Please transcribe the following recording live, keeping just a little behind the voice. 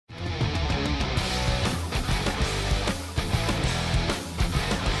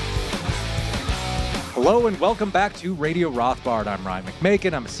Hello and welcome back to Radio Rothbard. I'm Ryan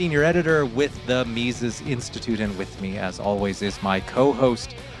McMaken. I'm a senior editor with the Mises Institute, and with me, as always, is my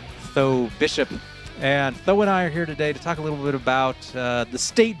co-host, Tho Bishop. And Tho and I are here today to talk a little bit about the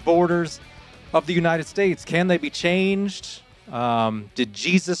state borders of the United States. Can they be changed? Did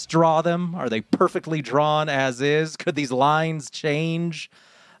Jesus draw them? Are they perfectly drawn as is? Could these lines change?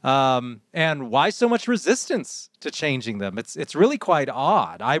 And why so much resistance to changing them? It's really quite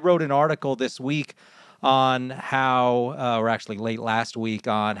odd. I wrote an article this week on how, or actually late last week,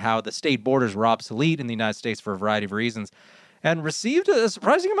 on how the state borders were obsolete in the United States for a variety of reasons, and received a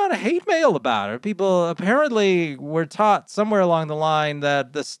surprising amount of hate mail about it. People apparently were taught somewhere along the line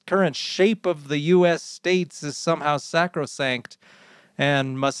that the current shape of the U.S. states is somehow sacrosanct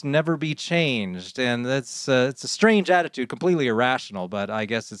and must never be changed. And it's a strange attitude, completely irrational, but I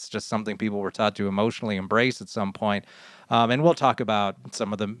guess it's just something people were taught to emotionally embrace at some point. And we'll talk about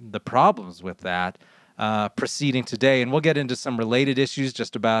some of the problems with that proceeding today. And we'll get into some related issues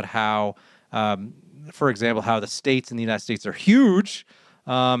just about how, for example, how the states in the United States are huge,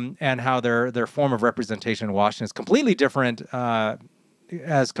 and how their form of representation in Washington is completely different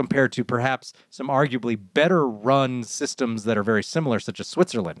as compared to perhaps some arguably better run systems that are very similar, such as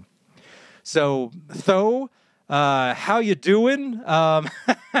Switzerland. So, Tho, how you doing?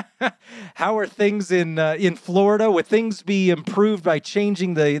 How are things in Florida? Would things be improved by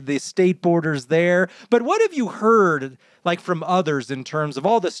changing the state borders there? But what have you heard, like, from others in terms of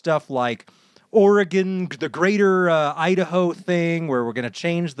all this stuff like Oregon, the Greater Idaho thing, where we're going to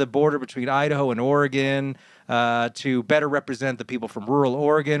change the border between Idaho and Oregon to better represent the people from rural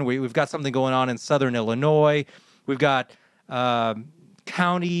Oregon? We've got something going on in southern Illinois. We've got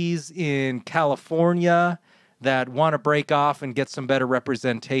counties in California that want to break off and get some better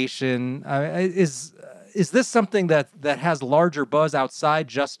representation. Is this something that has larger buzz outside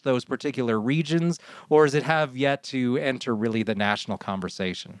just those particular regions, or does it have yet to enter really the national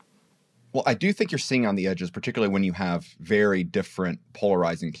conversation? Well, I do think you're seeing on the edges, particularly when you have very different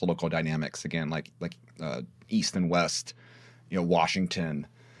polarizing political dynamics. Again, like East and West, Washington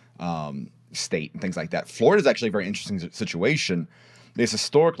state and things like that. Florida is actually a very interesting situation because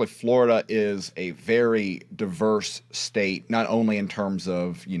historically Florida is a very diverse state, not only in terms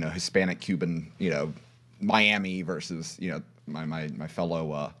of Hispanic, Cuban, Miami versus my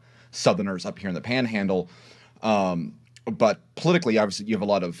fellow Southerners up here in the Panhandle, but politically, obviously, you have a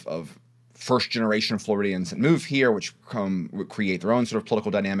lot of first-generation Floridians that move here, which create their own sort of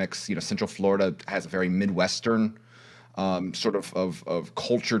political dynamics. Central Florida has a very Midwestern sort of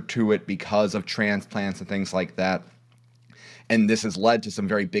culture to it because of transplants and things like that. And this has led to some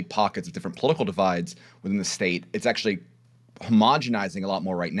very big pockets of different political divides within the state. It's actually homogenizing a lot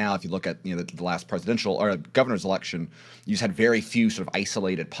more right now. If you look at the last presidential or governor's election, you just had very few sort of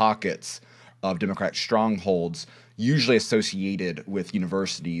isolated pockets of Democratic strongholds, usually associated with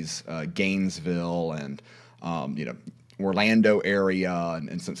universities, Gainesville and Orlando area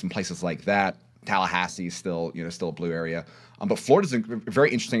and some places like that. Tallahassee is still a blue area, but Florida's a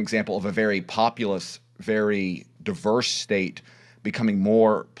very interesting example of a very populous, very diverse state becoming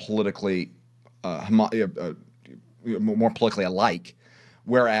more politically more politically alike.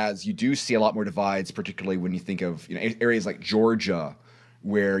 Whereas you do see a lot more divides, particularly when you think of areas like Georgia,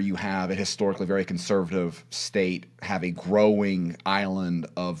 where you have a historically very conservative state, have a growing island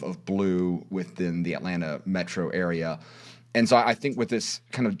of blue within the Atlanta metro area. And so I think with this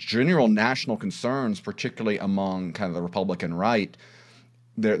kind of general national concerns, particularly among kind of the Republican right,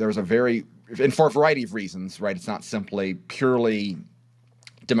 there's a very, and for a variety of reasons, right? It's not simply purely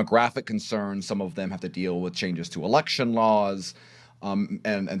demographic concerns. Some of them have to deal with changes to election laws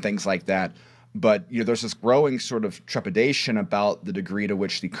and things like that. But there's this growing sort of trepidation about the degree to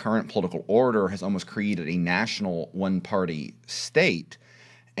which the current political order has almost created a national one-party state.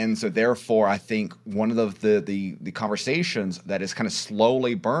 And so therefore, I think one of the conversations that is kind of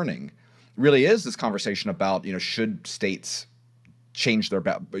slowly burning really is this conversation about, should states change their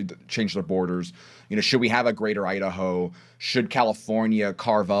borders? Should we have a Greater Idaho? Should California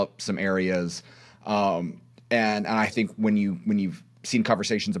carve up some areas? And I think when you've seen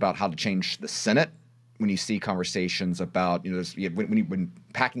conversations about how to change the Senate, when you see conversations about when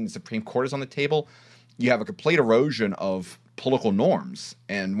packing the Supreme Court is on the table, you have a complete erosion of political norms.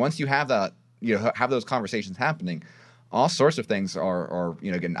 And once you have that, have those conversations happening, all sorts of things are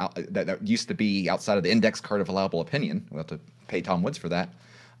again that used to be outside of the index card of allowable opinion. We'll have to pay Tom Woods for that.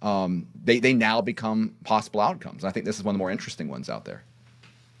 They now become possible outcomes. I think this is one of the more interesting ones out there.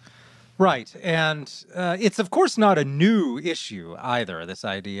 Right, and it's of course not a new issue either. This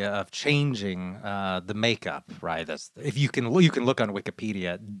idea of changing the makeup, right? If you can look on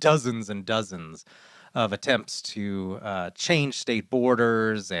Wikipedia, dozens and dozens of attempts to change state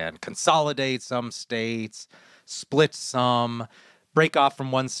borders and consolidate some states, split some, break off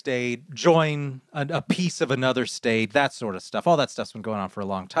from one state, join a piece of another state, that sort of stuff. All that stuff's been going on for a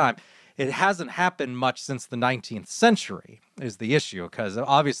long time. It hasn't happened much since the 19th century is the issue, because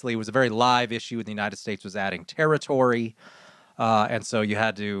obviously it was a very live issue when the United States was adding territory. And so you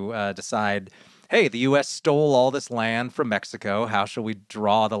had to decide, hey, the U.S. stole all this land from Mexico. How shall we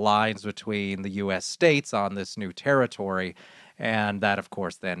draw the lines between the U.S. states on this new territory? And that, of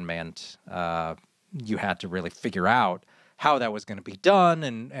course, then meant you had to really figure out how that was going to be done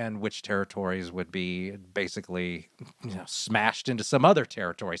and which territories would be basically smashed into some other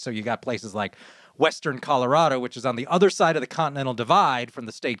territory. So you got places like Western Colorado, which is on the other side of the Continental Divide from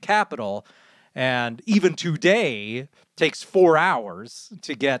the state capital, and even today takes 4 hours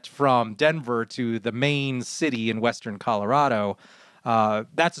to get from Denver to the main city in Western Colorado.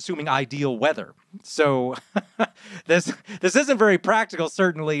 That's assuming ideal weather. So this isn't very practical,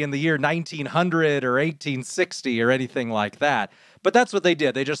 certainly in the year 1900 or 1860 or anything like that. But that's what they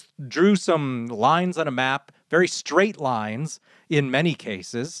did. They just drew some lines on a map, very straight lines in many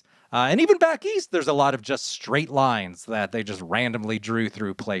cases. And even back east, there's a lot of just straight lines that they just randomly drew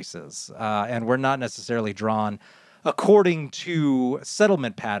through places. And were not necessarily drawn according to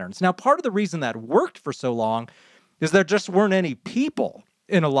settlement patterns. Now, part of the reason that worked for so long is there just weren't any people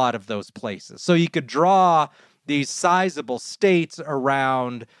in a lot of those places. So you could draw these sizable states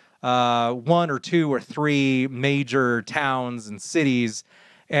around 1 or 2 or 3 major towns and cities,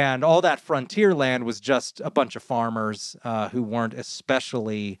 and all that frontier land was just a bunch of farmers who weren't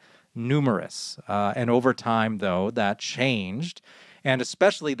especially numerous. And over time, though, that changed, and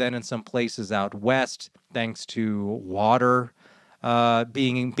especially then in some places out west, thanks to water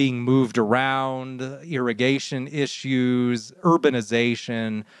being moved around, irrigation issues,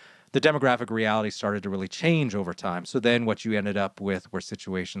 urbanization, the demographic reality started to really change over time. So then what you ended up with were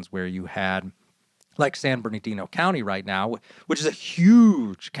situations where you had, like San Bernardino County right now, which is a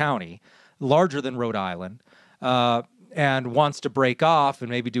huge county, larger than Rhode Island, and wants to break off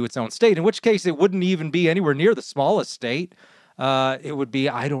and maybe do its own state, in which case it wouldn't even be anywhere near the smallest state. It would be,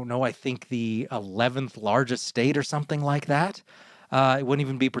 I don't know, I think the 11th largest state or something like that. It wouldn't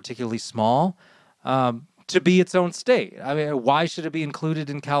even be particularly small to be its own state. I mean, why should it be included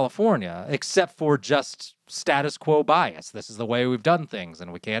in California except for just status quo bias? This is the way we've done things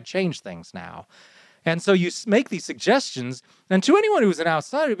and we can't change things now. And so you make these suggestions, and to anyone who's an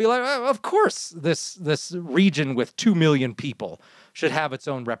outsider, you'd be like, oh, of course, this region with 2 million people should have its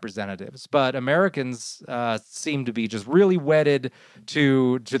own representatives. But Americans seem to be just really wedded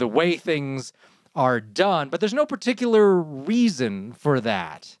to the way things are done. But there's no particular reason for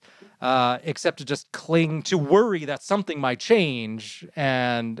that, except to just cling to worry that something might change,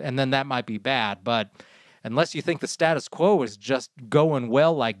 and then that might be bad. But unless you think the status quo is just going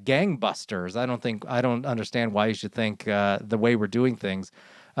well like gangbusters, I don't understand why you should think the way we're doing things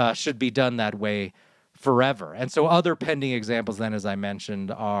should be done that way forever. And so other pending examples then, as I mentioned,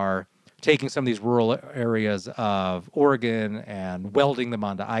 are taking some of these rural areas of Oregon and welding them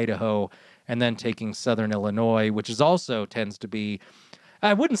onto Idaho, and then taking southern Illinois, which is also tends to be,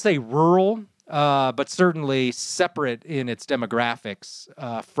 I wouldn't say rural, but certainly separate in its demographics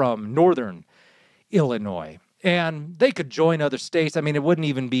from northern Illinois. And they could join other states. I mean, it wouldn't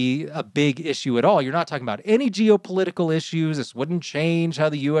even be a big issue at all. You're not talking about any geopolitical issues. This wouldn't change how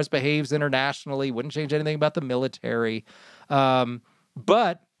the U.S. behaves internationally, wouldn't change anything about the military.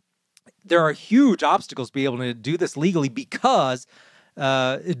 But there are huge obstacles to be able to do this legally because,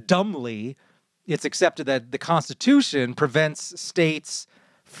 dumbly, it's accepted that the Constitution prevents states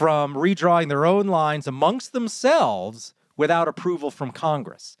from redrawing their own lines amongst themselves without approval from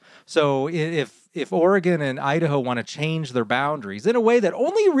Congress. So if Oregon and Idaho want to change their boundaries in a way that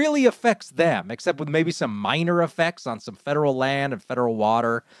only really affects them, except with maybe some minor effects on some federal land and federal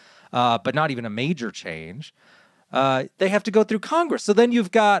water, but not even a major change, they have to go through Congress. So then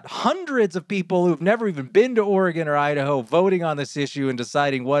you've got hundreds of people who've never even been to Oregon or Idaho voting on this issue and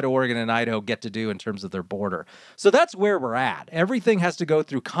deciding what Oregon and Idaho get to do in terms of their border. So that's where we're at. Everything has to go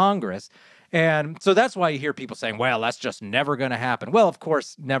through Congress. And so that's why you hear people saying, well, that's just never going to happen. Well, of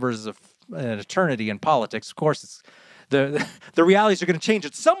course, never is an eternity in politics. Of course, it's the realities are going to change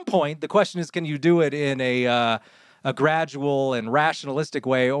at some point. The question is, can you do it in a gradual and rationalistic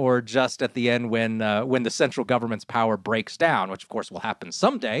way, or just at the end when the central government's power breaks down, which, of course, will happen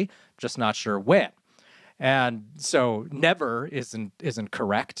someday, just not sure when. And so never isn't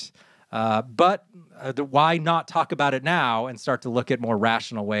correct. But why not talk about it now and start to look at more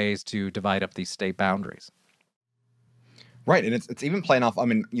rational ways to divide up these state boundaries? Right, and it's even playing off. I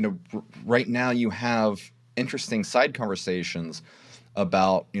mean, right now you have interesting side conversations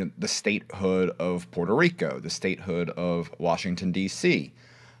about the statehood of Puerto Rico, the statehood of Washington D.C.,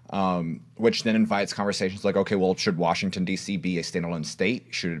 which then invites conversations like, okay, well, should Washington D.C. be a standalone state?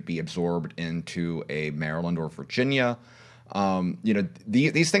 Should it be absorbed into a Maryland or Virginia?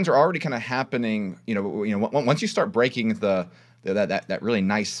 These things are already kind of happening. Once you start breaking that really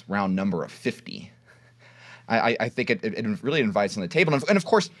nice round number of 50. I think it really invites on the table. And of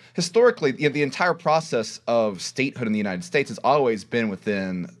course, historically, the entire process of statehood in the United States has always been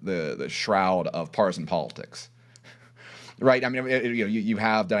within the shroud of partisan politics. Right. I mean, you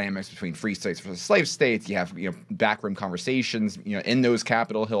have dynamics between free states versus slave states. You have backroom conversations in those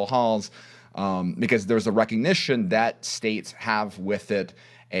Capitol Hill halls, because there's a recognition that states have with it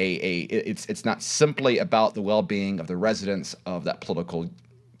it's not simply about the well-being of the residents of that political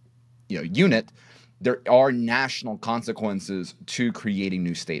unit. There are national consequences to creating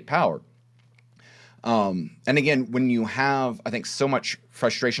new state power. And again, when you have, I think, so much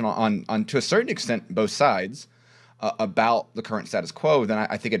frustration on to a certain extent, both sides about the current status quo, then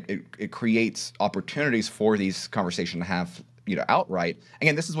I think it creates opportunities for these conversations to have outright.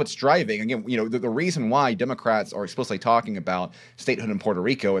 Again, this is what's driving. Again, the reason why Democrats are explicitly talking about statehood in Puerto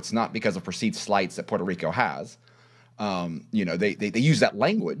Rico, it's not because of perceived slights that Puerto Rico has. They use that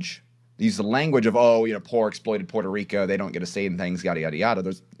language. They use the language of, poor exploited Puerto Rico, they don't get a say in things, yada, yada, yada.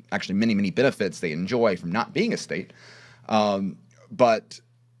 There's actually many, many benefits they enjoy from not being a state. But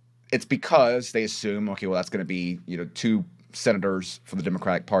it's because they assume, okay, well, that's going to be, 2 senators for the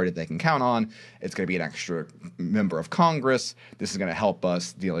Democratic Party that they can count on. It's going to be an extra member of Congress. This is going to help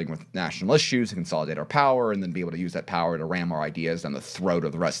us dealing with national issues and consolidate our power and then be able to use that power to ram our ideas down the throat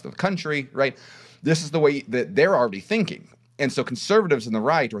of the rest of the country, right? This is the way that they're already thinking. And so conservatives on the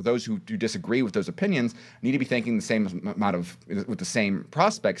right, or those who do disagree with those opinions, need to be thinking the same amount with the same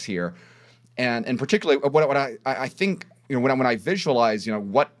prospects here. And particularly what I think, when I visualize,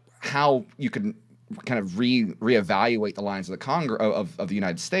 how you can kind of reevaluate the lines of the Congress of the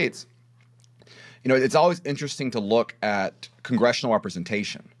United States, it's always interesting to look at congressional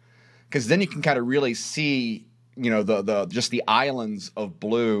representation, because then you can kind of really see, just the islands of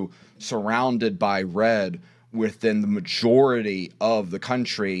blue surrounded by red within the majority of the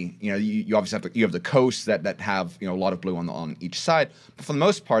country. You obviously have the coasts that have a lot of blue on each side, but for the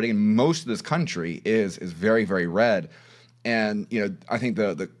most part, again, most of this country is very, very red. And I think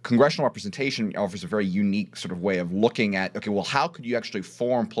the congressional representation offers a very unique sort of way of looking at, okay, well, how could you actually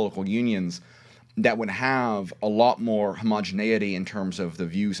form political unions that would have a lot more homogeneity in terms of the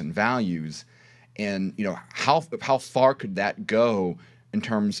views and values, and how far could that go in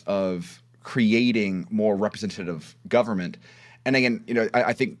terms of creating more representative government? And again,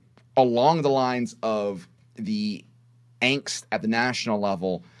 I think along the lines of the angst at the national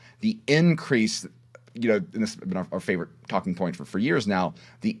level, the increase, and this has been our favorite talking point for years now,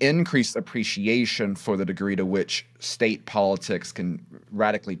 the increased appreciation for the degree to which state politics can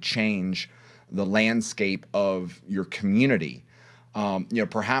radically change the landscape of your community.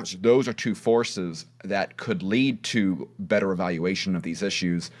 Perhaps those are 2 forces that could lead to better evaluation of these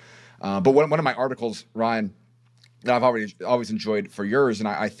issues. But one of my articles, Ryan, that I've always enjoyed for yours, and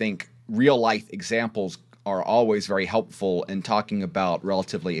I think real life examples are always very helpful in talking about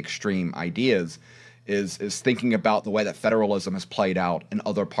relatively extreme ideas, is thinking about the way that federalism has played out in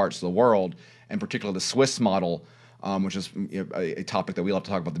other parts of the world, and particularly the Swiss model, which is a topic that we love to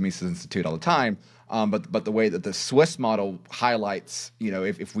talk about at the Mises Institute all the time. But the way that the Swiss model highlights,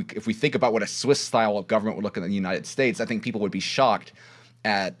 if we think about what a Swiss style of government would look like in the United States, I think people would be shocked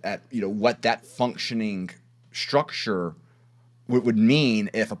at what that functioning structure would mean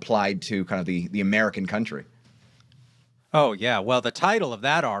if applied to kind of the American country. Oh, yeah. Well, the title of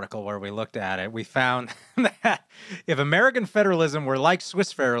that article where we looked at it, we found that if American federalism were like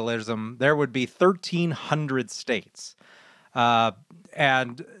Swiss federalism, there would be 1,300 states.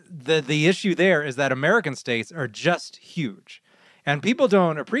 And the issue there is that American states are just huge. And people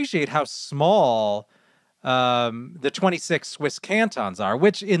don't appreciate how small the 26 Swiss cantons are,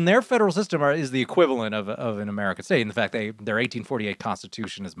 which in their federal system is the equivalent of an American state. In fact, their 1848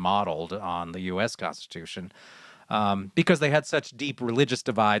 Constitution is modeled on the U.S. Constitution. Because they had such deep religious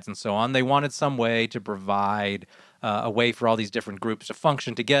divides and so on, they wanted some way to provide a way for all these different groups to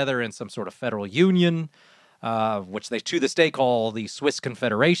function together in some sort of federal union, which they to this day call the Swiss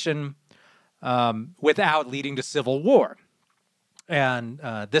Confederation, without leading to civil war. And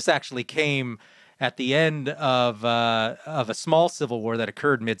this actually came at the end of a small civil war that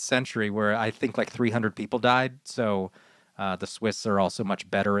occurred mid-century, where I think like 300 people died. So The Swiss are also much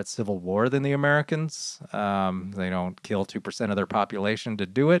better at civil war than the Americans. They don't kill 2% of their population to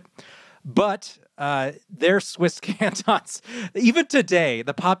do it. But their Swiss cantons, even today,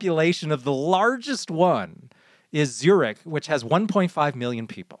 the population of the largest one is Zurich, which has 1.5 million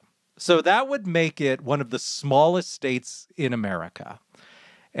people. So that would make it one of the smallest states in America.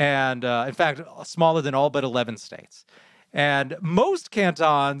 And in fact, smaller than all but 11 states. And most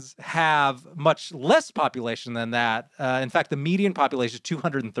cantons have much less population than that. In fact, the median population is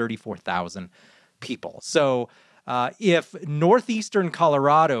 234,000 people. So if northeastern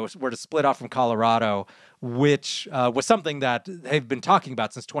Colorado were to split off from Colorado, which was something that they've been talking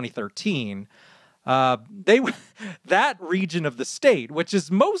about since 2013, that region of the state, which is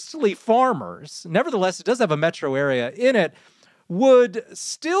mostly farmers, nevertheless, it does have a metro area in it, would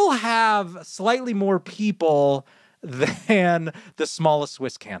still have slightly more people than the smallest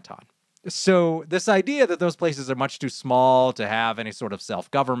Swiss canton. So this idea that those places are much too small to have any sort of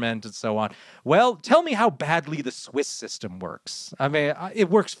self-government and so on, well, tell me how badly the Swiss system works. I mean,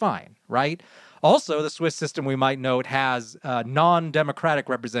 it works fine, right? Also, the Swiss system, we might note, has non-democratic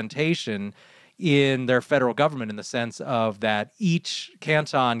representation in their federal government in the sense of that each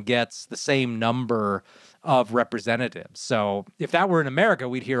canton gets the same number of representatives. So if that were in America,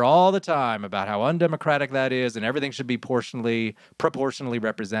 we'd hear all the time about how undemocratic that is and everything should be proportionally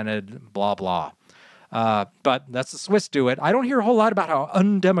represented, blah, blah. But that's the Swiss do it. I don't hear a whole lot about how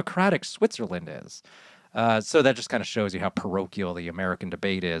undemocratic Switzerland is. So that just kind of shows you how parochial the American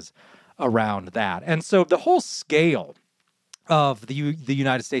debate is around that. And so the whole scale of the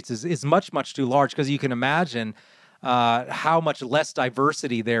United States is much, much too large because you can imagine how much less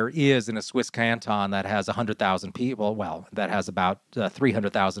diversity there is in a Swiss canton that has 100,000 people, well, that has about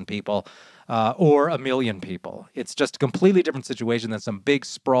 300,000 people, or 1 million people. It's just a completely different situation than some big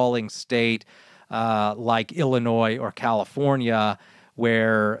sprawling state like Illinois or California,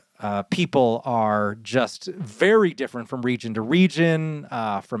 where people are just very different from region to region,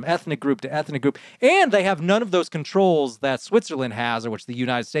 from ethnic group to ethnic group, and they have none of those controls that Switzerland has, or which the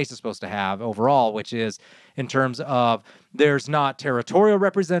United States is supposed to have overall, which is in terms of there's not territorial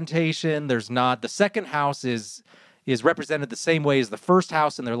representation, there's not, the second house is represented the same way as the first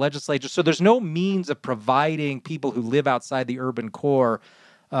house in their legislature, so there's no means of providing people who live outside the urban core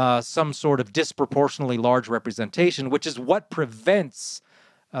some sort of disproportionately large representation, which is what prevents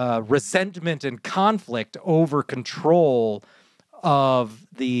resentment and conflict over control of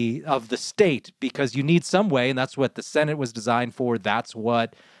the state, because you need some way, and that's what the Senate was designed for. That's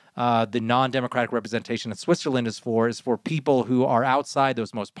what the non-democratic representation in Switzerland is for people who are outside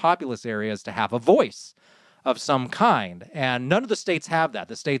those most populous areas to have a voice of some kind. And none of the states have that.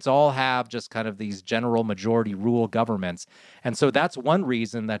 The states all have just kind of these general majority rule governments. And so that's one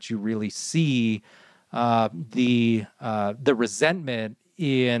reason that you really see the resentment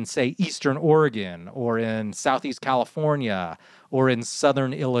in, say, Eastern Oregon or in Southeast California or in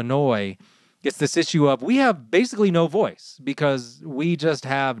Southern Illinois. It's this issue of we have basically no voice because we just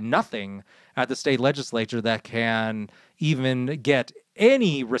have nothing at the state legislature that can even get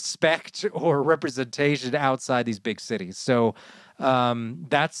any respect or representation outside these big cities. So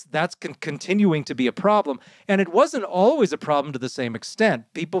that's continuing to be a problem. And it wasn't always a problem to the same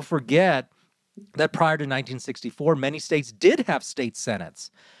extent. People forget that prior to 1964, many states did have state senates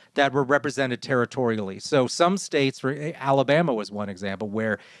that were represented territorially. So some states, for Alabama was one example,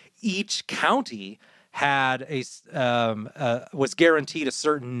 where each county had was guaranteed a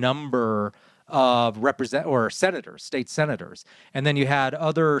certain number of state senators. And then you had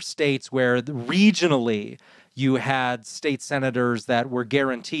other states where regionally you had state senators that were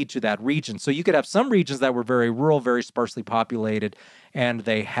guaranteed to that region. So you could have some regions that were very rural, very sparsely populated, and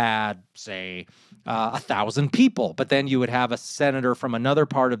they had, say, 1,000 people. But then you would have a senator from another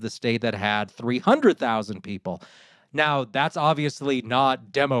part of the state that had 300,000 people. Now, that's obviously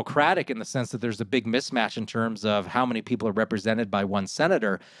not democratic in the sense that there's a big mismatch in terms of how many people are represented by one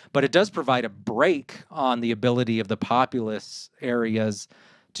senator, but it does provide a break on the ability of the populous areas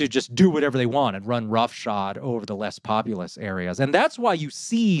to just do whatever they want and run roughshod over the less populous areas. And that's why you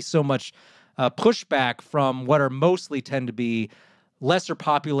see so much pushback from what are mostly tend to be lesser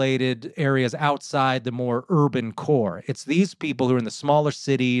populated areas outside the more urban core. It's these people who are in the smaller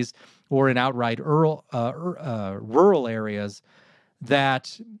cities or in outright rural areas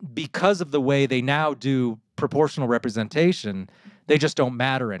that, because of the way they now do proportional representation, they just don't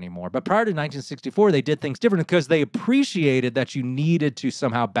matter anymore. But prior to 1964, they did things different because they appreciated that you needed to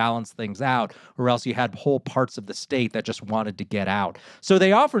somehow balance things out, or else you had whole parts of the state that just wanted to get out. So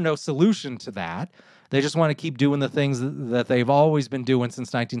they offer no solution to that. They just want to keep doing the things that they've always been doing since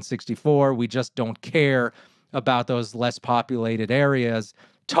 1964. We just don't care about those less populated areas,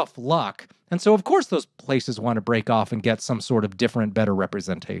 tough luck. And so, of course, those places want to break off and get some sort of different, better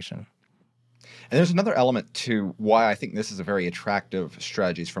representation. And there's another element to why I think this is a very attractive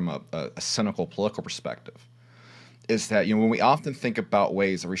strategy from a cynical political perspective, is that, when we often think about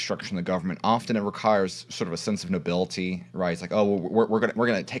ways of restructuring the government, often it requires sort of a sense of nobility, right? It's like, oh, well, we're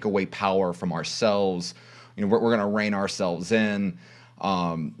gonna take away power from ourselves. We're gonna rein ourselves in.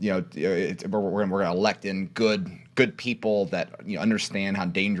 We're gonna elect in good people that understand how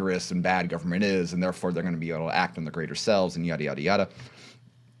dangerous and bad government is, and therefore they're going to be able to act on the greater selves, and yada yada yada.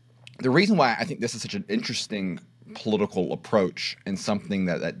 The reason why I think this is such an interesting political approach and something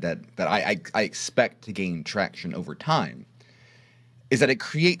that I expect to gain traction over time is that it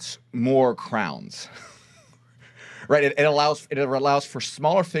creates more crowns, right? It allows for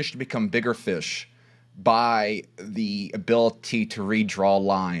smaller fish to become bigger fish by the ability to redraw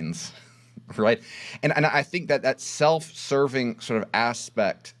lines, right? And I think that self-serving sort of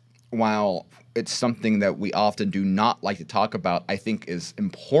aspect, while it's something that we often do not like to talk about, I think is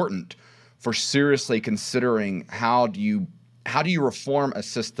important for seriously considering how do you reform a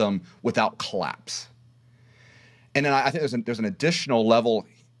system without collapse. And then I think there's an additional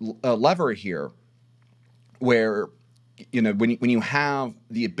lever here where when you have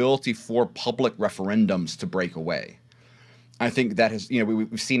the ability for public referendums to break away. I think that has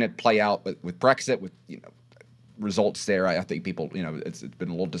we've seen it play out with Brexit, with results there. I think people, it's been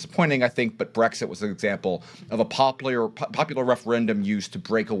a little disappointing, I think, but Brexit was an example of a popular referendum used to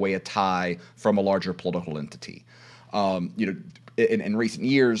break away a tie from a larger political entity. In recent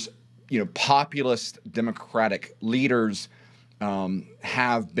years, populist democratic leaders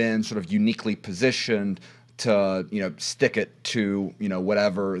have been sort of uniquely positioned to stick it to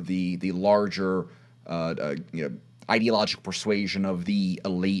whatever the larger ideological persuasion of the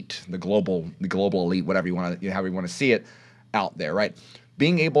elite, the global elite, whatever you want to, however you want to see it out there, right?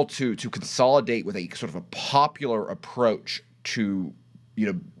 Being able to consolidate with a sort of a popular approach to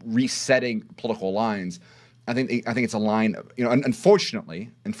resetting political lines. I think it's a line. Unfortunately,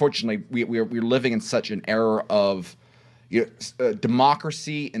 we're living in such an era of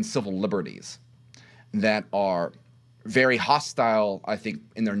democracy and civil liberties that are very hostile, I think,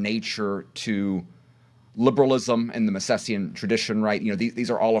 in their nature to liberalism and the Misesian tradition, right?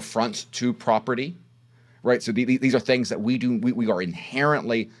 These are all affronts to property, right? So these are things that we are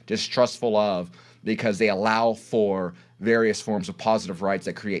inherently distrustful of because they allow for various forms of positive rights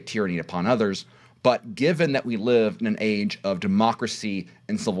that create tyranny upon others. But given that we live in an age of democracy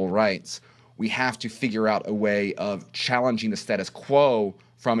and civil rights, we have to figure out a way of challenging the status quo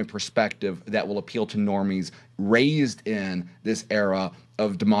from a perspective that will appeal to normies raised in this era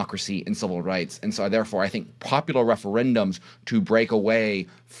of democracy and civil rights. And so therefore, I think popular referendums to break away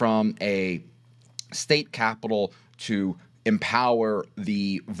from a state capital to empower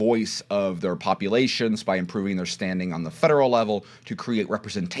the voice of their populations by improving their standing on the federal level, to create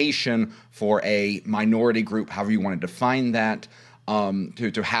representation for a minority group, however you want to define that,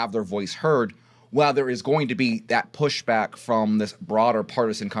 to have their voice heard. While there is going to be that pushback from this broader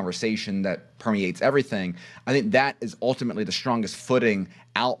partisan conversation that permeates everything, I think that is ultimately the strongest footing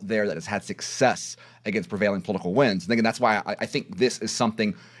out there that has had success against prevailing political winds. And that's why I think this is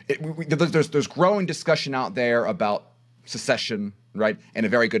something. There's growing discussion out there about secession, right? And a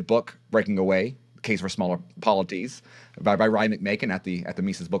very good book, Breaking Away: The Case for Smaller Polities, by Ryan McMaken at the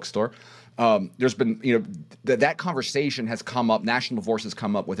Mises bookstore. There's been, that conversation has come up, national divorce has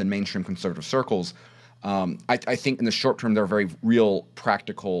come up within mainstream conservative circles. I think in the short term, there are very real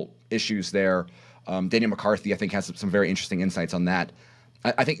practical issues there. Daniel McCarthy, I think, has some very interesting insights on that.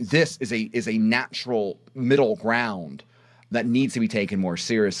 I think this is a natural middle ground that needs to be taken more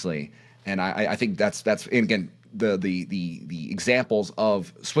seriously. And I think that's and again, the examples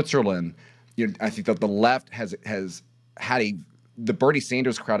of Switzerland, I think that the left has had the Bernie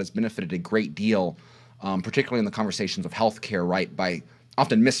Sanders crowd has benefited a great deal, particularly in the conversations of healthcare, right, by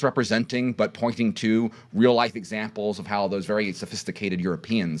often misrepresenting but pointing to real life examples of how those very sophisticated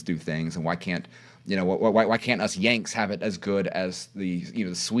Europeans do things, and why can't us Yanks have it as good as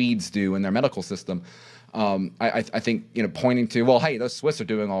the Swedes do in their medical system? I think pointing to, well, hey, those Swiss are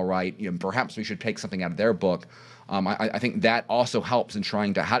doing all right. Perhaps we should take something out of their book. I think that also helps in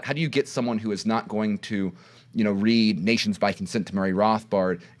trying to how do you get someone who is not going to read Nations by Consent to Mary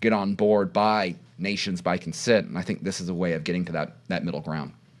Rothbard get on board by Nations by Consent? And I think this is a way of getting to that middle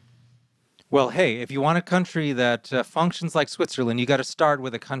ground. Well, hey, if you want a country that functions like Switzerland, you got to start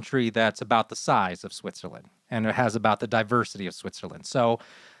with a country that's about the size of Switzerland, and it has about the diversity of Switzerland. So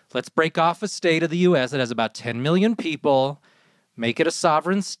let's break off a state of the U.S. that has about 10 million people, make it a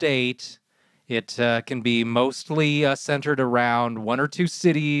sovereign state. It can be mostly centered around one or two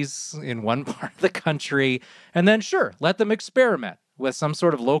cities in one part of the country. And then, sure, let them experiment with some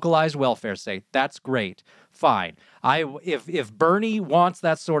sort of localized welfare state. That's great. Fine. If Bernie wants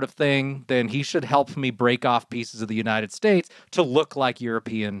that sort of thing, then he should help me break off pieces of the United States to look like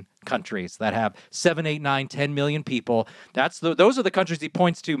European countries that have 7, 8, 9, 10 million people. Those are the countries he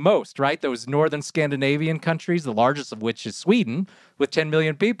points to most, right? Those northern Scandinavian countries, the largest of which is Sweden, with 10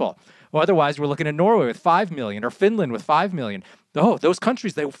 million people. Well, otherwise, we're looking at Norway with 5 million or Finland with 5 million. Oh, those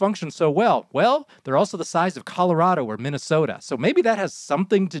countries, they function so well. Well, they're also the size of Colorado or Minnesota. So maybe that has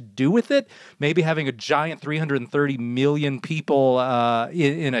something to do with it. Maybe having a giant 330 million people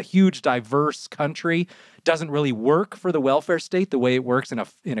in a huge, diverse country doesn't really work for the welfare state the way it works in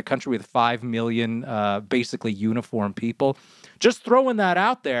a country with 5 million basically uniform people. Just throwing that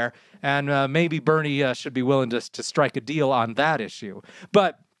out there, and maybe Bernie should be willing to strike a deal on that issue.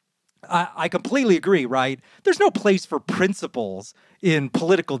 But I completely agree, right? There's no place for principles in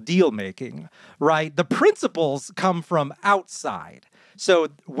political deal-making, right? The principles come from outside. So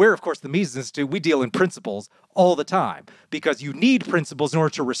we're, of course, the Mises Institute, we deal in principles all the time because you need principles in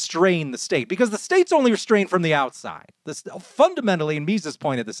order to restrain the state because the state's only restrained from the outside. Fundamentally, and Mises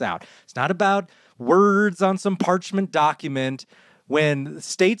pointed this out, it's not about words on some parchment document. When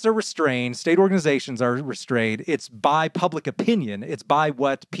states are restrained, state organizations are restrained, it's by public opinion. It's by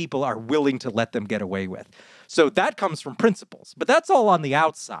what people are willing to let them get away with. So that comes from principles, but that's all on the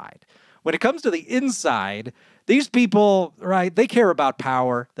outside. When it comes to the inside, these people, right, they care about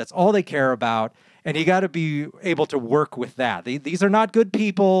power. That's all they care about. And you got to be able to work with that. These are not good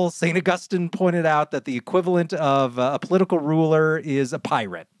people. St. Augustine pointed out that the equivalent of a political ruler is a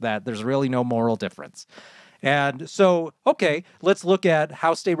pirate, that there's really no moral difference. And so, okay, let's look at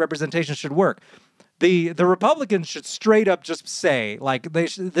how state representation should work. The Republicans should straight up just say, like,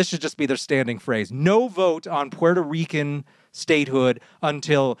 this should just be their standing phrase, no vote on Puerto Rican statehood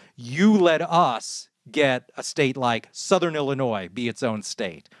until you let us get a state like Southern Illinois be its own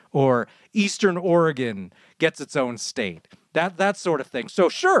state, or Eastern Oregon gets its own state, that sort of thing. So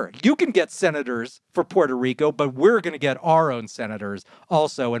sure, you can get senators for Puerto Rico, but we're going to get our own senators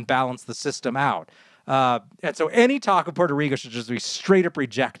also and balance the system out. And so any talk of Puerto Rico should just be straight up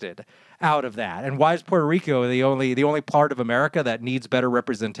rejected out of that. And why is Puerto Rico the only part of America that needs better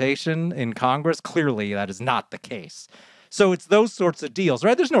representation in Congress? Clearly, that is not the case. So it's those sorts of deals,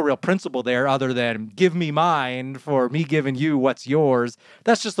 right? There's no real principle there other than give me mine for me giving you what's yours.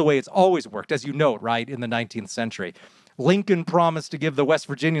 That's just the way it's always worked, as you note, right, in the 19th century. Lincoln promised to give the West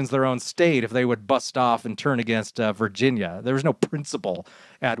Virginians their own state if they would bust off and turn against Virginia. There was no principle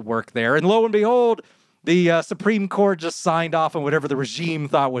at work there. And lo and behold, the Supreme Court just signed off on whatever the regime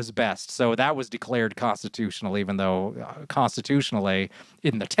thought was best. So that was declared constitutional, even though constitutionally,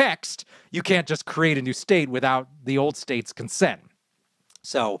 in the text, you can't just create a new state without the old state's consent.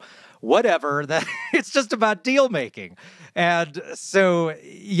 So whatever, it's just about deal making. And so,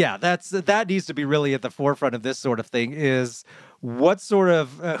 yeah, that needs to be really at the forefront of this sort of thing is what sort of,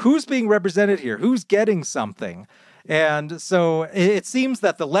 who's being represented here? Who's getting something? And so it seems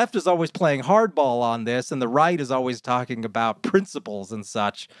that the left is always playing hardball on this, and the right is always talking about principles and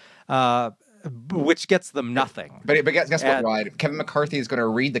such, which gets them nothing. But guess what, Ryan? Kevin McCarthy is going to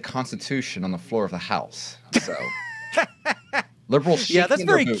read the Constitution on the floor of the House. So liberals, yeah, that's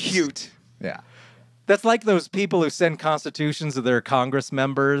very cute. Yeah. That's like those people who send constitutions to their Congress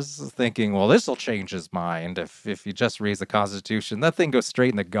members thinking, well, this will change his mind if he just reads the Constitution. That thing goes straight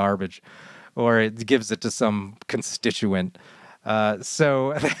in the garbage, or it gives it to some constituent. Yeah, it's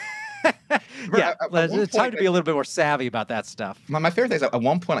time to be a little bit more savvy about that stuff. My favorite thing is at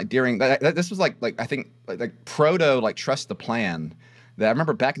one point, like during this was like I think like proto like trust the plan. That I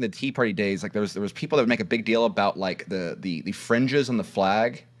remember back in the Tea Party days, like there was people that would make a big deal about like the fringes on the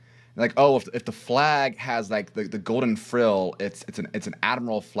flag. Like, oh, if the flag has like the golden frill, it's an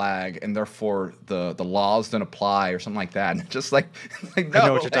admiral flag, and therefore the laws don't apply or something like that. And just like no, I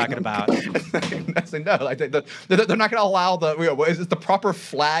know what you're talking about. No, like they're not going to allow is the proper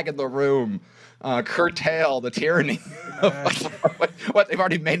flag in the room curtail the tyranny of what they've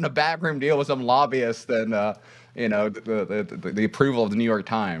already made in a backroom deal with some lobbyist and the approval of the New York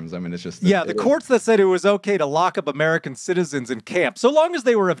Times. I mean, it's just the courts that said it was okay to lock up American citizens in camp, so long as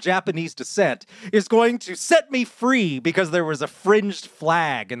they were of Japanese descent, is going to set me free because there was a fringed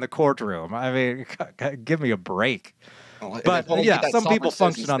flag in the courtroom. I mean, give me a break. But yeah, some people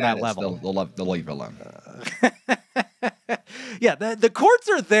function on that level. They'll leave it alone. Yeah, the courts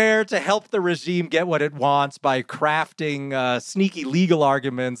are there to help the regime get what it wants by crafting sneaky legal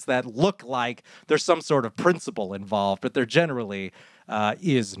arguments that look like there's some sort of principle involved, but they're generally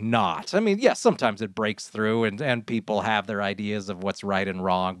is not. I mean, yes, sometimes it breaks through and people have their ideas of what's right and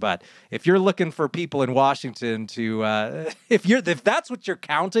wrong. But if you're looking for people in Washington to, if that's what you're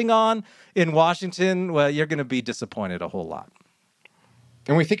counting on in Washington, well, you're going to be disappointed a whole lot.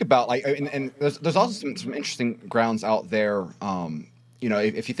 And we think about like, and there's also some interesting grounds out there.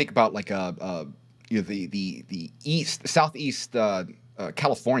 If you think about like the southeast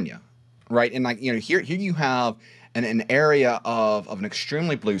California, right? And like here you have an area of an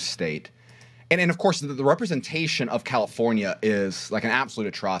extremely blue state, and of course the representation of California is like an absolute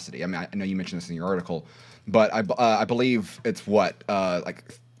atrocity. I mean, I know you mentioned this in your article, but I believe it's like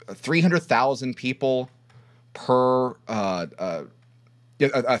 300,000 people per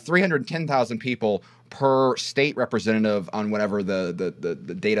 310,000 people per state representative on whatever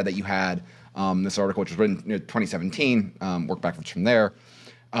the data that you had. This article, which was written in 2017, work backwards from there.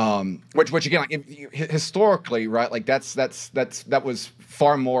 Which again, like historically, right? Like that was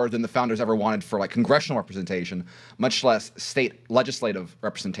far more than the founders ever wanted for like congressional representation, much less state legislative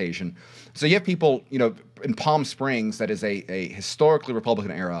representation. So you have people, in Palm Springs, that is a historically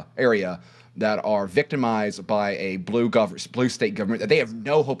Republican area that are victimized by a blue state government that they have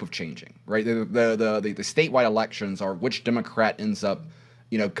no hope of changing. Right? The statewide elections are which Democrat ends up,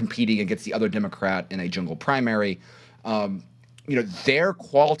 competing against the other Democrat in a jungle primary. Their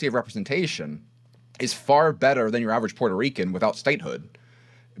quality of representation is far better than your average Puerto Rican without statehood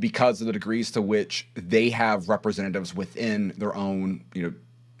because of the degrees to which they have representatives within their own,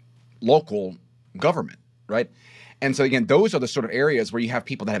 local government, right? And so, again, those are the sort of areas where you have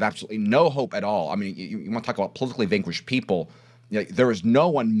people that have absolutely no hope at all. I mean, you want to talk about politically vanquished people. There is no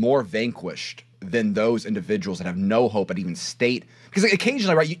one more vanquished than those individuals that have no hope at even state. Because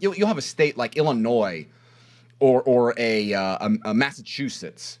occasionally, right, you'll have a state like Illinois or a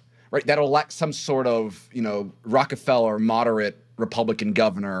Massachusetts, right, that'll elect some sort of, Rockefeller moderate Republican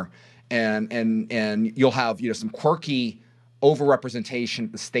governor, and you'll have, some quirky overrepresentation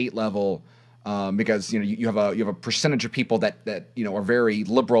at the state level, because you have a percentage of people that are very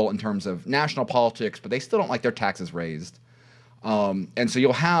liberal in terms of national politics, but they still don't like their taxes raised, and so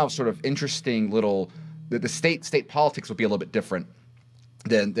you'll have sort of interesting little the state politics will be a little bit different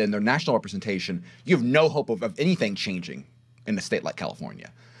than their national representation. You have no hope of anything changing in a state like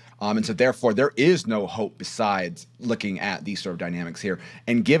California. And so therefore there is no hope besides looking at these sort of dynamics here.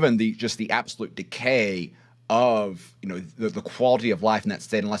 And given the absolute decay of, the quality of life in that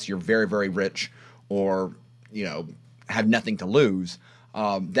state, unless you're very, very rich or, have nothing to lose,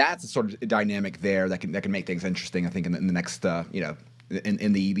 that's a sort of dynamic there that can make things interesting, I think, in the next,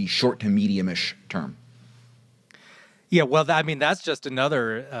 in the short to medium-ish term. Yeah, well, I mean, that's just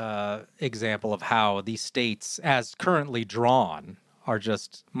another example of how these states, as currently drawn, are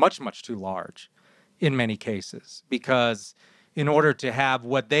just much, much too large in many cases. Because in order to have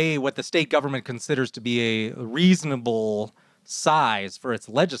what the state government considers to be a reasonable size for its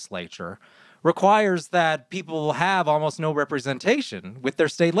legislature, requires that people have almost no representation with their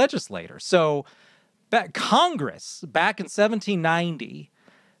state legislator. So, Congress back in 1790,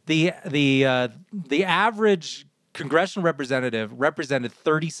 the average congressional representative represented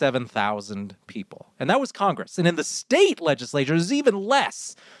 37,000 people. And that was Congress. And in the state legislature, it was even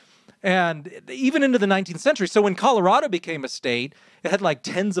less. And even into the 19th century. So when Colorado became a state, it had like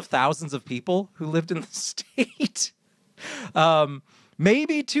tens of thousands of people who lived in the state.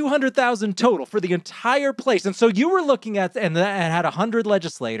 Maybe 200,000 total for the entire place. And so you were looking at, and that had 100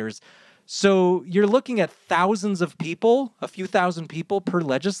 legislators. So you're looking at thousands of people, a few thousand people per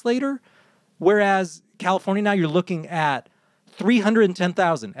legislator. Whereas California now, you're looking at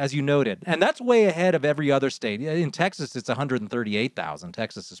 310,000, as you noted. And that's way ahead of every other state. In Texas, it's 138,000.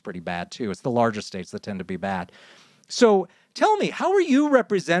 Texas is pretty bad, too. It's the larger states that tend to be bad. So tell me, how are you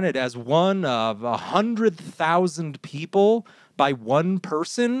represented as one of 100,000 people by one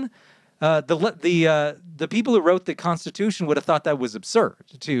person? The people who wrote the Constitution would have thought that was absurd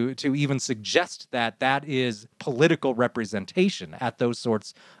to even suggest that is political representation at those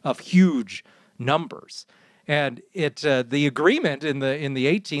sorts of huge numbers. And the agreement in the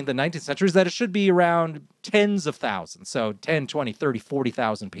 18th and 19th century is that it should be around tens of thousands. So 10, 20, 30,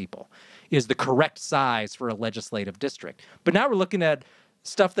 40,000 people is the correct size for a legislative district. But now we're looking at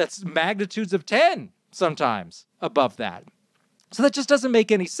stuff that's magnitudes of 10 sometimes above that. So that just doesn't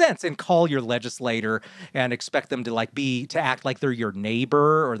make any sense. And call your legislator and expect them to act like they're your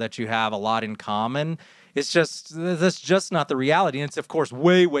neighbor or that you have a lot in common. That's just not the reality. And it's, of course,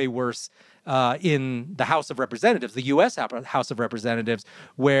 way, way worse in the House of Representatives, the U.S. House of Representatives,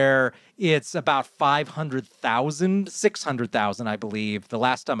 where it's about 500,000, 600,000, I believe, the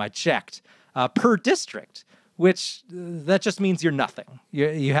last time I checked, per district, which that just means you're nothing.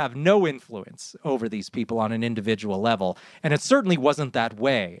 You have no influence over these people on an individual level. And it certainly wasn't that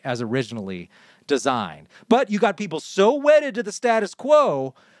way as originally designed. But you got people so wedded to the status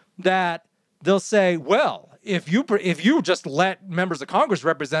quo that they'll say, well, if you just let members of Congress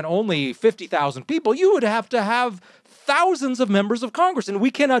represent only 50,000 people, you would have to have thousands of members of Congress. And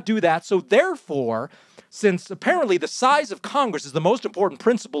we cannot do that. So therefore, since apparently the size of Congress is the most important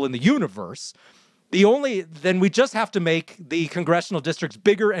principle in the universe, then we just have to make the congressional districts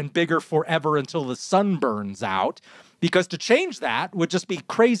bigger and bigger forever until the sun burns out, because to change that would just be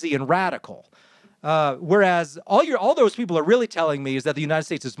crazy and radical. Whereas all those people are really telling me is that the United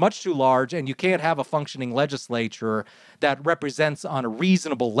States is much too large and you can't have a functioning legislature that represents on a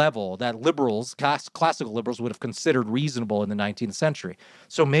reasonable level that liberals, classical liberals, would have considered reasonable in the 19th century.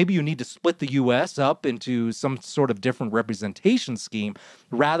 So maybe you need to split the U.S. up into some sort of different representation scheme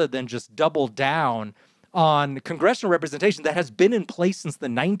rather than just double down on congressional representation that has been in place since the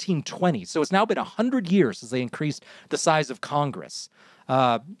 1920s. So it's now been 100 years since they increased the size of Congress.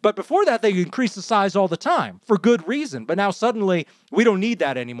 But before that, they increased the size all the time for good reason. But now suddenly we don't need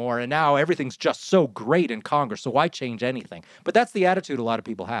that anymore. And now everything's just so great in Congress. So why change anything? But that's the attitude a lot of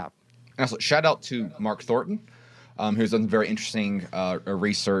people have. Also, shout out to Mark Thornton, who's done very interesting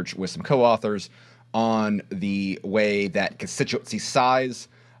research with some co-authors on the way that constituency size,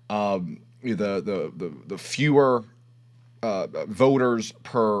 the fewer voters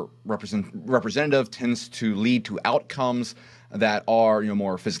per representative tends to lead to outcomes that are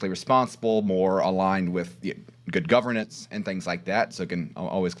more fiscally responsible, more aligned with good governance and things like that. So again, I'm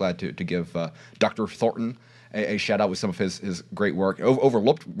always glad to give Dr. Thornton a shout out with some of his great work,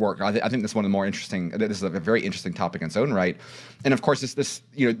 overlooked work. I think this is one of the more interesting. This is a very interesting topic in its own right, and of course, this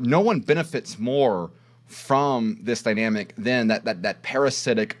no one benefits more from this dynamic than that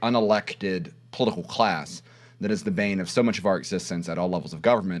parasitic, unelected political class that is the bane of so much of our existence at all levels of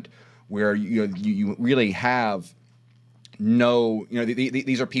government, where you really have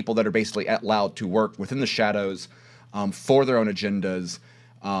these are people that are basically allowed to work within the shadows for their own agendas.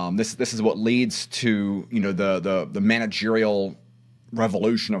 This is what leads to the managerial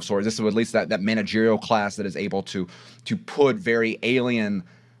revolution of sorts. This is what leads to that managerial class that is able to put very alien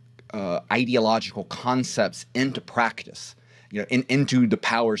ideological concepts into practice, into the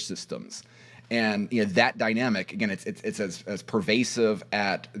power systems. And that dynamic, again, it's as pervasive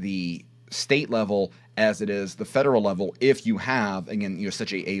at the state level as it is the federal level. If you have, again,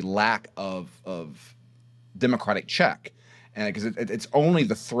 such a lack of democratic check, and because it's only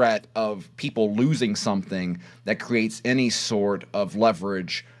the threat of people losing something that creates any sort of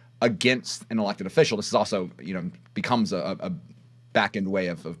leverage against an elected official. This is also becomes a back-end way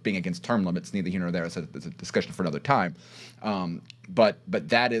of being against term limits. Neither here nor there. It's a discussion for another time. But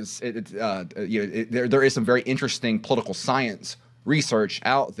that is there is some very interesting political science research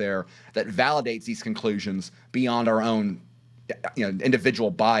out there that validates these conclusions beyond our own individual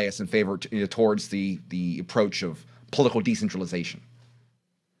bias in favor towards the approach of political decentralization.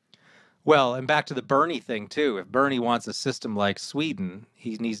 Well, and back to the Bernie thing, too. If Bernie wants a system like Sweden,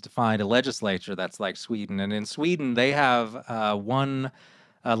 he needs to find a legislature that's like Sweden. And in Sweden, they have one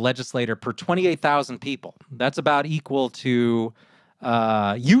legislator per 28,000 people. That's about equal to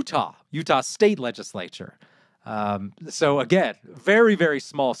Utah state legislature. So again, very, very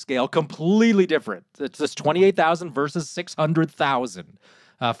small scale, completely different. It's just 28,000 versus 600,000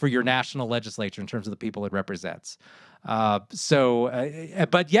 for your national legislature in terms of the people it represents. But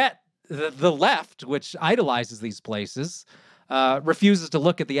yet the left, which idolizes these places, refuses to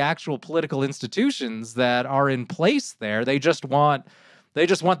look at the actual political institutions that are in place there. They just want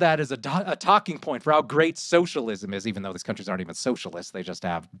that as a talking point for how great socialism is, even though these countries aren't even socialist. They just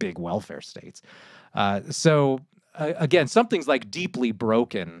have big welfare states. Again, something's like deeply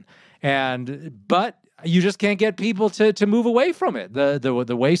broken, but you just can't get people to move away from it.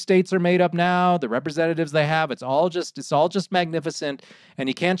 The way states are made up now, the representatives they have, it's all just magnificent, and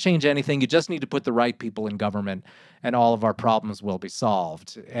you can't change anything. You just need to put the right people in government, and all of our problems will be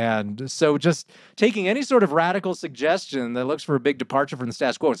solved. And so just taking any sort of radical suggestion that looks for a big departure from the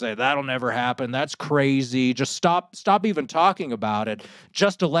status quo and say, that'll never happen, that's crazy, just stop even talking about it,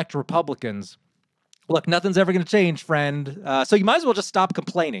 just elect Republicans. Look, nothing's ever going to change, friend. So you might as well just stop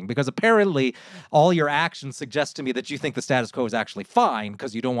complaining, because apparently all your actions suggest to me that you think the status quo is actually fine,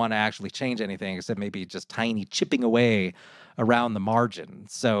 because you don't want to actually change anything except maybe just tiny chipping away around the margin.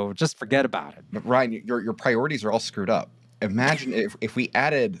 So just forget about it. But Ryan, your priorities are all screwed up. Imagine if we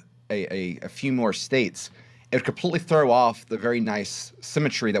added a few more states, it would completely throw off the very nice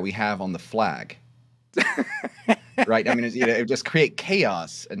symmetry that we have on the flag. right? I mean, it would just create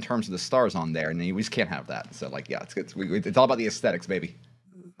chaos in terms of the stars on there, and we just can't have that. So, like, yeah, it's all about the aesthetics, baby.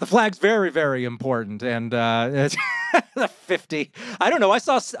 The flag's very, very important, and the 50. I don't know. I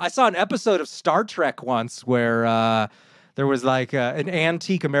saw an episode of Star Trek once where there was like an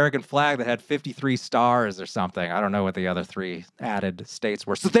antique American flag that had 53 stars or something. I don't know what the other 3 added states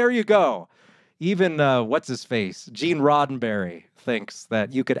were. So there you go. Even what's his face, Gene Roddenberry, thinks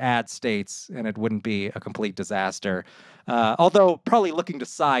that you could add states and it wouldn't be a complete disaster. Although probably looking to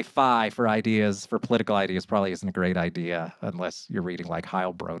sci-fi for ideas, for political ideas, probably isn't a great idea unless you're reading like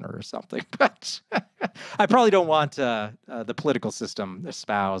Heilbronner or something. But I probably don't want the political system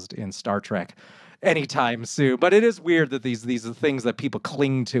espoused in Star Trek anytime soon. But it is weird that these are things that people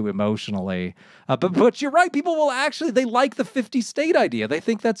cling to emotionally. But you're right. People will they like the 50 state idea. They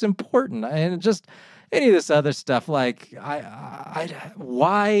think that's important. And just any of this other stuff, like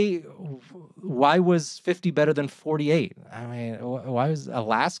why was 50 better than 48? I mean, why was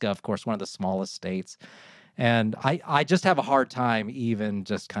Alaska, of course, one of the smallest states? And I just have a hard time even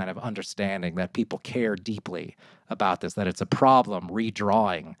just kind of understanding that people care deeply about this, that it's a problem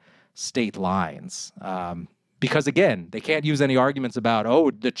redrawing state lines. Because again, they can't use any arguments about,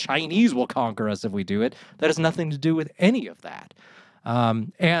 the Chinese will conquer us if we do it. That has nothing to do with any of that.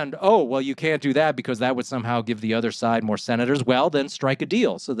 You can't do that because that would somehow give the other side more senators. Well, then strike a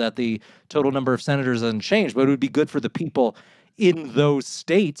deal so that the total number of senators doesn't change. But it would be good for the people in those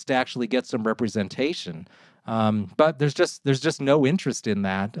states to actually get some representation. But there's just no interest in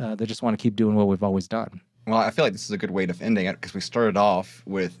that. They just want to keep doing what we've always done. Well, I feel like this is a good way of ending it because we started off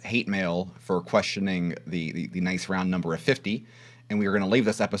with hate mail for questioning the nice round number of 50, and we were going to leave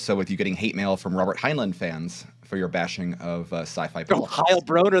this episode with you getting hate mail from Robert Heinlein fans for your bashing of sci-fi people.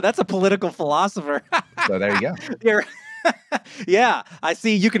 Heilbronner, that's a political philosopher. So there you go. Yeah, I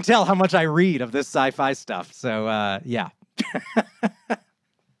see. You can tell how much I read of this sci-fi stuff. So yeah.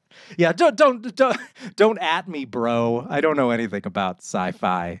 Yeah, don't at me, bro. I don't know anything about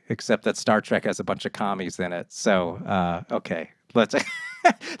sci-fi except that Star Trek has a bunch of commies in it. So, okay, let's.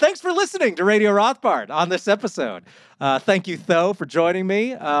 Thanks for listening to Radio Rothbard on this episode. Thank you, Tho, for joining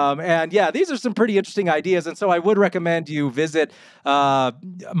me. And yeah, these are some pretty interesting ideas. And so I would recommend you visit my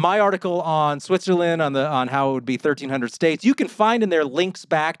article on Switzerland on how it would be 1,300 states. You can find in there links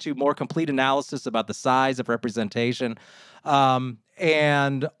back to more complete analysis about the size of representation.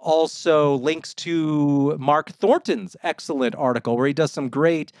 And also links to Mark Thornton's excellent article where he does some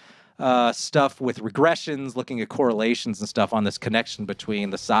great stuff with regressions, looking at correlations and stuff on this connection between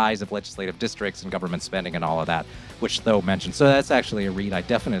the size of legislative districts and government spending and all of that, which Tho mentioned. So that's actually a read I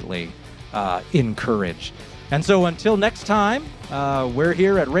definitely encourage. And so until next time, we're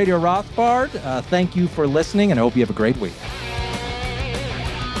here at Radio Rothbard. Thank you for listening, and I hope you have a great week.